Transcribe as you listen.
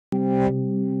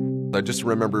I just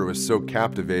remember it was so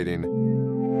captivating,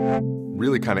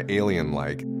 really kind of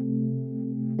alien-like.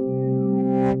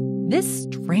 This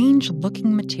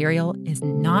strange-looking material is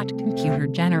not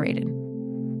computer-generated.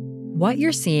 What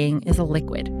you're seeing is a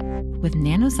liquid with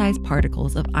nano-sized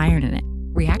particles of iron in it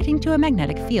reacting to a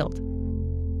magnetic field.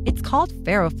 It's called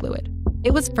ferrofluid.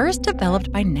 It was first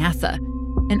developed by NASA,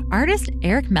 and artist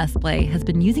Eric Mesplé has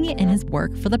been using it in his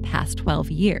work for the past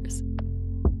 12 years.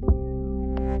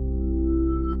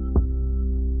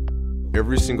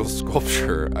 Every single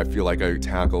sculpture I feel like I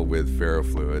tackle with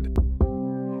ferrofluid.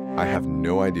 I have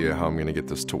no idea how I'm going to get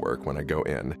this to work when I go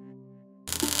in.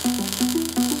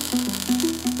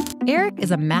 Eric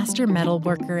is a master metal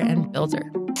worker and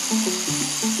builder.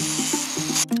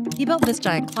 He built this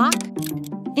giant clock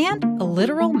and a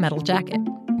literal metal jacket.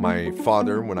 My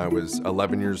father, when I was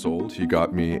 11 years old, he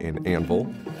got me an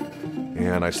anvil,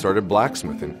 and I started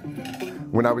blacksmithing.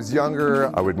 When I was younger,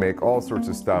 I would make all sorts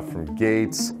of stuff from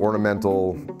gates,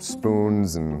 ornamental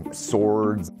spoons, and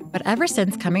swords. But ever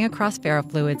since coming across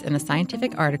ferrofluids in a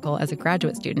scientific article as a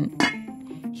graduate student,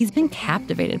 he's been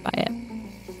captivated by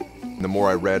it. The more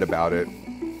I read about it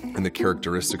and the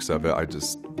characteristics of it,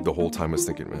 the whole time was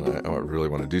thinking, man, I really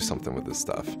want to do something with this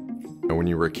stuff. And when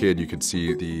you were a kid, you could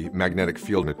see the magnetic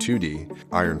field in a 2D,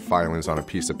 iron filings on a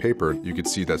piece of paper. You could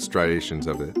see the striations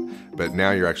of it. But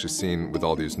now you're actually seeing, with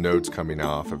all these nodes coming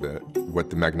off of it, what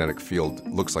the magnetic field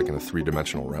looks like in a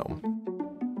three-dimensional realm.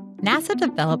 NASA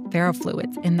developed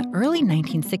ferrofluids in the early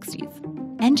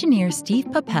 1960s. Engineer Steve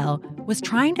Papel was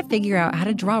trying to figure out how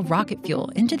to draw rocket fuel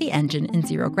into the engine in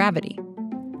zero gravity.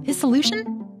 His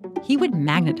solution? He would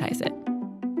magnetize it.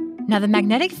 Now, the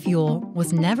magnetic fuel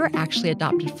was never actually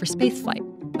adopted for spaceflight,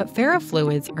 but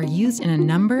ferrofluids are used in a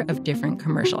number of different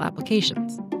commercial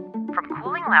applications. From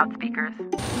cooling loudspeakers,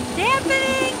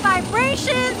 dampening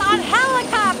vibrations on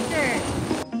helicopters,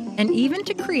 and even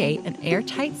to create an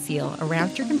airtight seal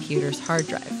around your computer's hard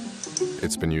drive.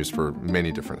 It's been used for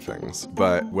many different things,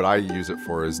 but what I use it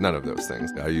for is none of those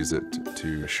things. I use it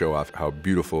to show off how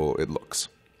beautiful it looks.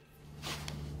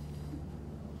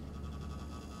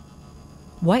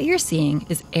 What you're seeing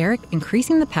is Eric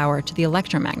increasing the power to the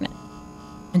electromagnet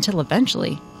until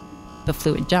eventually the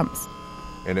fluid jumps.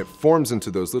 And it forms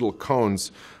into those little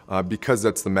cones because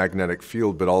that's the magnetic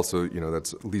field, but also,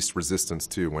 that's least resistance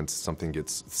too. Once something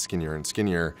gets skinnier and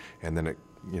skinnier, and then it,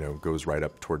 goes right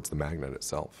up towards the magnet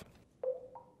itself.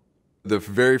 The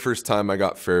very first time I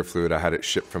got ferrofluid, I had it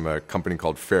shipped from a company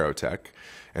called Ferrotech,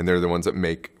 and they're the ones that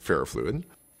make ferrofluid.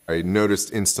 I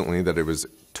noticed instantly that it was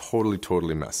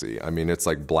totally messy. I mean, it's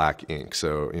like black ink,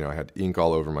 so, I had ink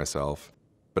all over myself.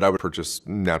 But I would purchase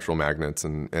natural magnets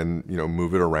and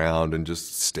move it around and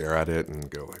just stare at it and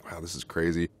go like, wow, this is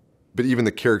crazy. But even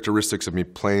the characteristics of me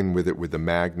playing with it with the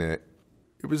magnet,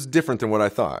 it was different than what I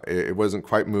thought. It wasn't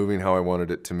quite moving how I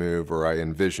wanted it to move or I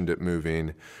envisioned it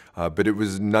moving, but it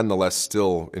was nonetheless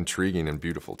still intriguing and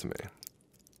beautiful to me.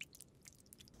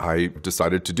 I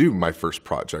decided to do my first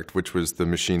project, which was the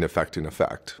machine affecting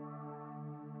effect.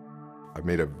 I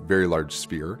made a very large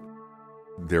sphere.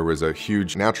 There was a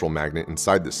huge natural magnet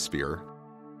inside this sphere.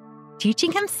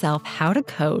 Teaching himself how to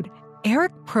code,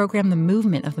 Eric programmed the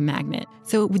movement of the magnet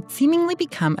so it would seemingly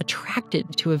become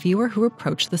attracted to a viewer who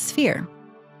approached the sphere.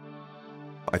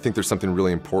 I think there's something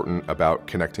really important about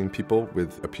connecting people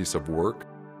with a piece of work,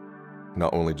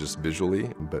 not only just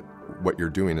visually, but what you're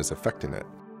doing is affecting it.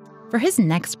 For his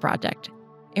next project,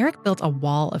 Eric built a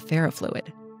wall of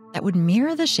ferrofluid that would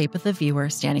mirror the shape of the viewer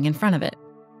standing in front of it.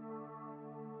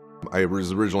 I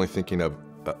was originally thinking of,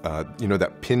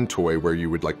 that pin toy where you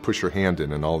would push your hand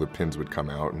in and all the pins would come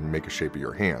out and make a shape of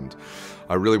your hand.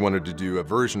 I really wanted to do a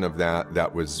version of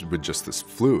that was with just this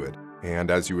fluid.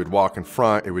 And as you would walk in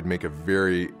front, it would make a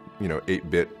very,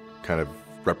 8-bit kind of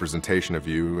representation of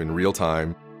you in real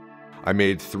time. I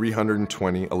made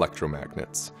 320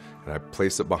 electromagnets, and I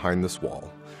placed it behind this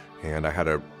wall. And I had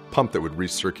a pump that would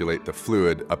recirculate the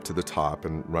fluid up to the top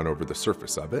and run over the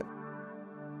surface of it.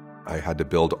 I had to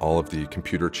build all of the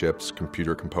computer chips,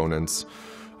 computer components,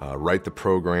 write the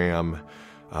program.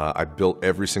 I built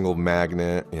every single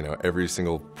magnet, every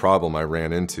single problem I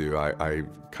ran into, I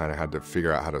kind of had to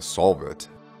figure out how to solve it.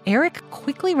 Eric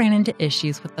quickly ran into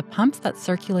issues with the pumps that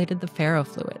circulated the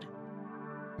ferrofluid.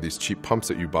 These cheap pumps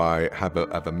that you buy have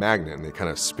a magnet and they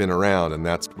kind of spin around and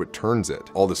that's what turns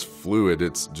it. All this fluid,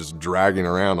 it's just dragging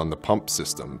around on the pump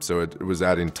system. So it was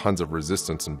adding tons of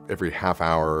resistance, and every half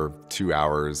hour, 2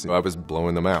 hours, I was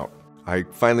blowing them out. I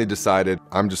finally decided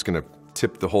I'm just gonna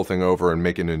tip the whole thing over and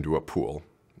make it into a pool.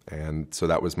 And so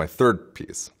that was my third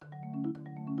piece.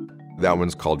 That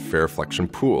one's called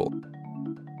Ferroflexion Pool.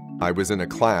 I was in a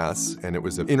class, and it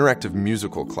was an interactive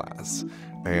musical class.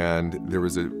 And there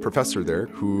was a professor there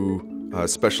who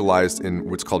specialized in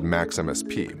what's called Max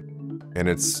MSP. And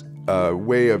it's a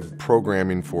way of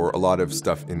programming for a lot of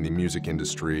stuff in the music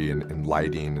industry and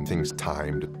lighting and things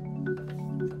timed.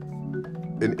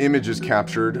 An image is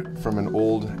captured from an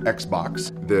old Xbox.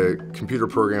 The computer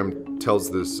program tells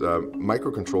this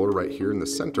microcontroller right here in the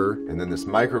center, and then this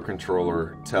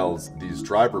microcontroller tells these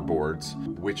driver boards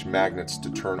which magnets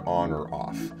to turn on or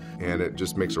off. And it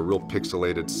just makes a real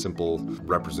pixelated, simple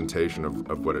representation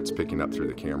of what it's picking up through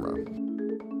the camera.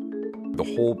 The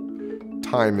whole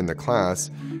time in the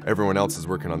class, everyone else is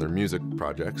working on their music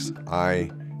projects. I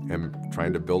am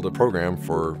trying to build a program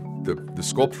for the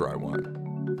sculpture I want.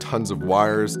 Tons of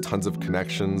wires, tons of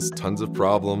connections, tons of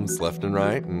problems left and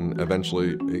right, and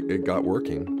eventually it got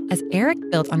working. As Eric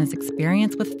built on his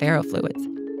experience with ferrofluids,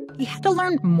 he had to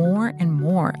learn more and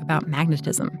more about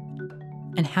magnetism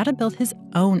and how to build his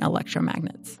own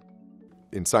electromagnets.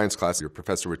 In science class, your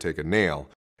professor would take a nail,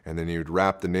 and then he would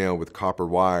wrap the nail with copper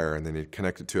wire, and then he'd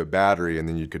connect it to a battery, and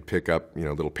then you could pick up,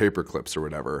 little paper clips or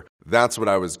whatever. That's what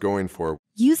I was going for.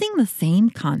 Using the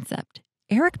same concept,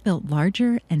 Eric built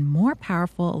larger and more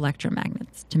powerful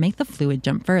electromagnets to make the fluid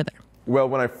jump further. Well,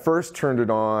 when I first turned it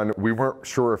on, we weren't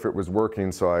sure if it was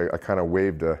working, so I kind of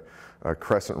waved a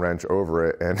crescent wrench over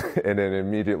it, and it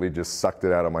immediately just sucked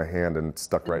it out of my hand and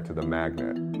stuck right to the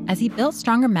magnet. As he built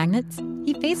stronger magnets,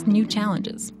 he faced new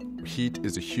challenges. Heat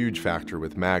is a huge factor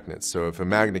with magnets. So if a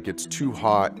magnet gets too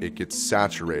hot, it gets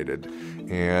saturated,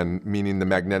 and meaning the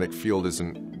magnetic field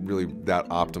isn't really that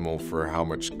optimal for how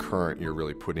much current you're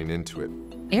really putting into it.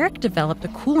 Eric developed a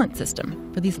coolant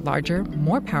system for these larger,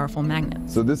 more powerful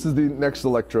magnets. So this is the next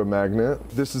electromagnet.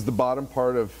 This is the bottom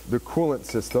part of the coolant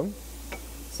system.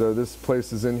 So this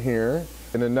places in here,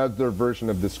 and another version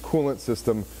of this coolant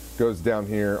system goes down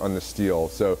here on the steel.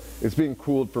 So it's being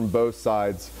cooled from both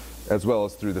sides as well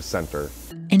as through the center.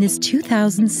 In his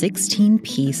 2016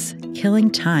 piece, Killing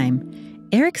Time,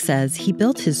 Eric says he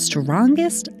built his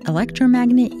strongest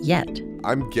electromagnet yet.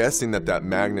 I'm guessing that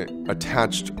magnet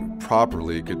attached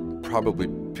properly could probably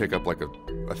pick up like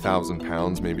 1,000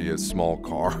 pounds, maybe a small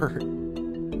car.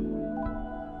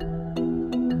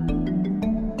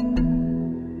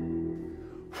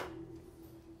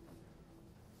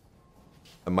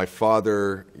 My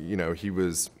father, he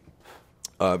was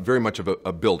very much of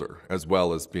a builder as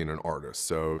well as being an artist.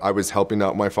 So I was helping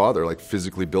out my father, like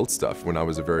physically build stuff when I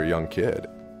was a very young kid.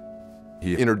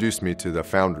 He introduced me to the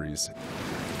foundries.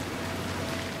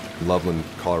 Loveland,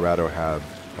 Colorado have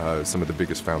some of the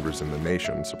biggest foundries in the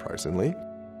nation, surprisingly.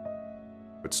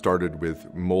 It started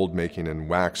with mold making and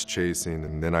wax chasing,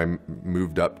 and then I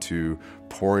moved up to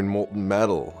pouring molten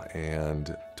metal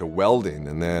and to welding,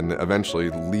 and then eventually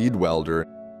lead welder.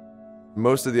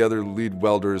 Most of the other lead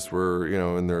welders were,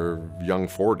 in their young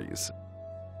 40s.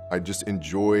 I just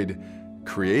enjoyed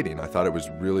creating. I thought it was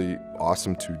really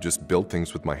awesome to just build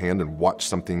things with my hand and watch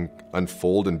something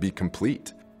unfold and be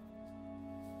complete.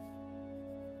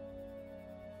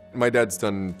 My dad's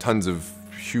done tons of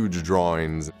huge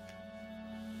drawings.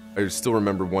 I still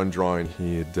remember one drawing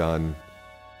he had done.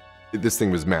 This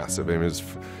thing was massive. It was,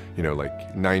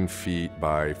 like 9 feet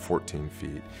by 14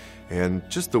 feet. And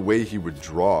just the way he would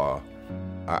draw,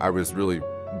 I was really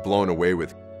blown away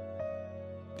with.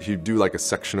 He'd do like a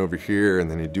section over here,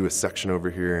 and then he'd do a section over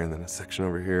here, and then a section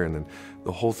over here, and then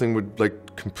the whole thing would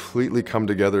like completely come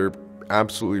together,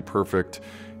 absolutely perfect.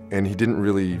 And he didn't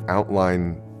really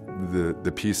outline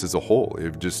the piece as a whole.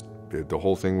 The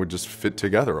whole thing would just fit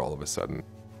together all of a sudden.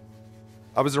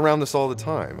 I was around this all the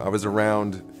time. I was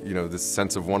around, this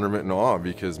sense of wonderment and awe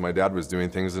because my dad was doing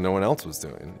things that no one else was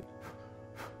doing.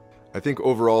 I think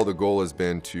overall the goal has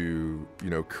been to,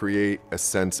 create a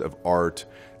sense of art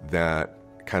that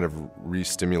kind of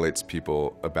re-stimulates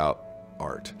people about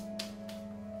art.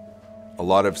 A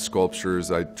lot of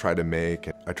sculptures I try to make,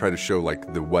 I try to show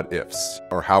like the what ifs,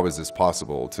 or how is this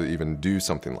possible to even do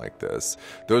something like this?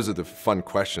 Those are the fun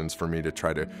questions for me to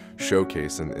try to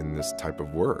showcase in this type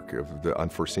of work, of the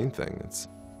unforeseen things.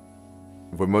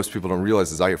 What most people don't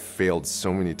realize is I have failed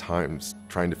so many times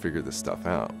trying to figure this stuff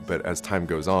out. But as time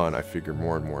goes on, I figure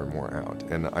more and more and more out.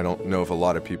 And I don't know if a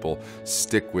lot of people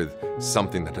stick with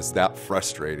something that is that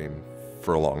frustrating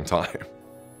for a long time.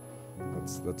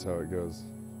 That's how it goes.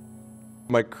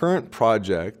 My current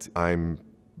project, I'm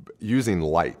using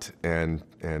light and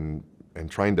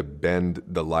trying to bend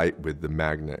the light with the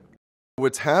magnet.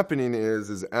 What's happening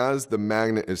is as the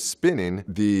magnet is spinning,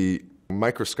 the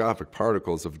microscopic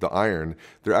particles of the iron,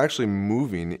 they're actually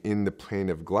moving in the plane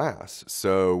of glass.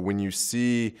 So when you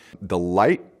see the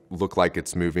light look like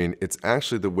it's moving, it's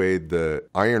actually the way the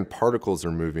iron particles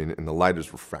are moving and the light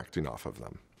is refracting off of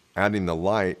them. Adding the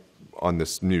light on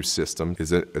this new system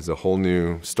is a whole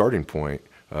new starting point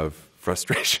of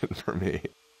frustration for me.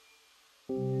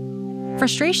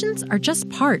 Frustrations are just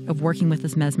part of working with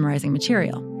this mesmerizing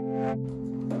material.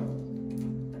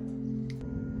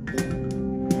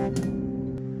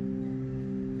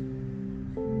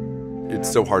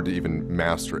 It's so hard to even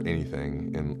master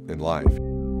anything in life.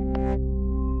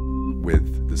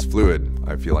 With this fluid,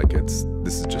 I feel like this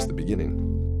is just the beginning.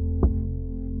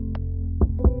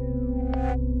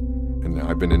 And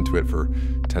I've been into it for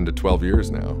 10 to 12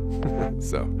 years now,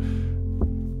 so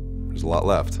there's a lot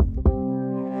left.